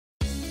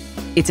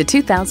It's a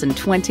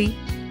 2020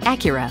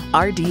 Acura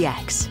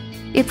RDX.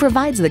 It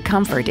provides the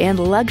comfort and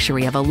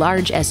luxury of a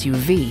large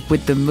SUV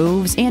with the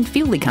moves and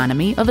fuel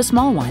economy of a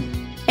small one.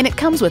 And it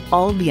comes with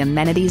all the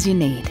amenities you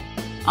need.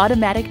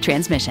 Automatic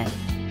transmission,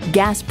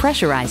 gas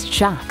pressurized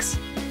shocks,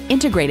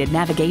 integrated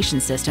navigation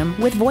system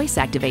with voice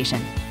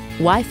activation,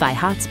 Wi-Fi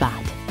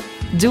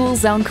hotspot, dual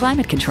zone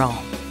climate control,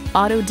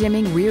 auto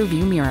dimming rear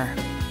view mirror,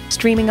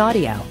 streaming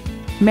audio,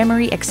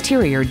 memory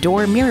exterior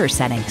door mirror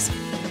settings,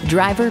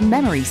 driver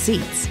memory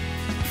seats,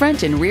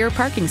 front and rear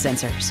parking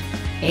sensors,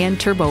 and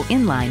turbo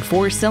inline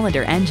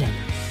 4-cylinder engine.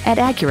 At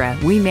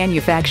Acura, we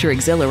manufacture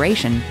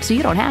exhilaration so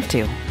you don't have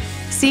to.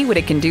 See what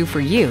it can do for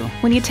you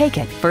when you take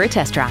it for a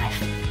test drive.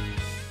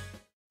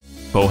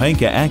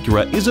 Pohanka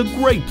Acura is a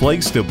great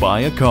place to buy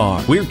a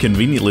car. We're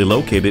conveniently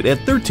located at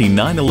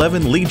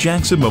 13911 Lee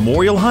Jackson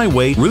Memorial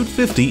Highway, Route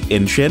 50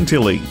 in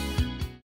Chantilly.